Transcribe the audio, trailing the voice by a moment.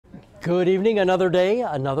Good evening. Another day,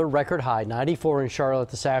 another record high. 94 in Charlotte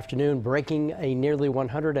this afternoon, breaking a nearly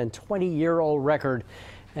 120-year-old record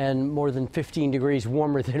and more than 15 degrees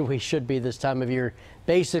warmer than we should be this time of year.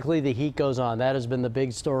 Basically, the heat goes on. That has been the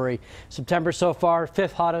big story. September so far,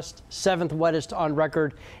 5th hottest, 7th wettest on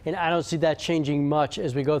record, and I don't see that changing much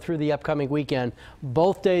as we go through the upcoming weekend.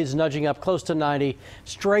 Both days nudging up close to 90.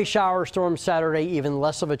 Stray shower storms Saturday, even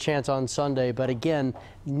less of a chance on Sunday, but again,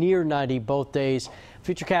 near 90 both days.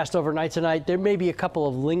 Futurecast overnight tonight. There may be a couple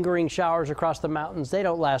of lingering showers across the mountains. They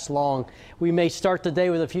don't last long. We may start the day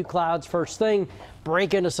with a few clouds first thing,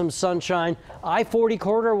 break into some sunshine. I-40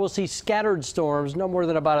 corridor will see scattered storms, no more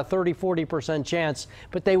than about a 30-40% chance,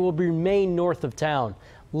 but they will remain north of town.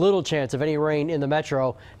 Little chance of any rain in the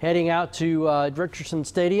metro. Heading out to Richardson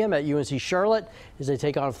Stadium at UNC Charlotte as they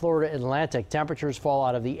take on Florida Atlantic. Temperatures fall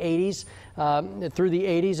out of the 80s through the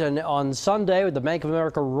 80s, and on Sunday with the Bank of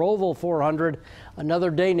America Roval 400, another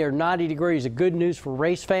day near 90 degrees. Good news for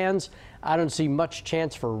race fans. I don't see much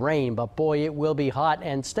chance for rain, but boy, it will be hot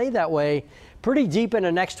and stay that way pretty deep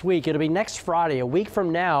into next week. It'll be next Friday, a week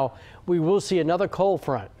from now. We will see another cold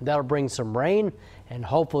front that'll bring some rain and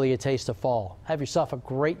hopefully a taste of fall. Have yourself a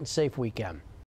great and safe weekend.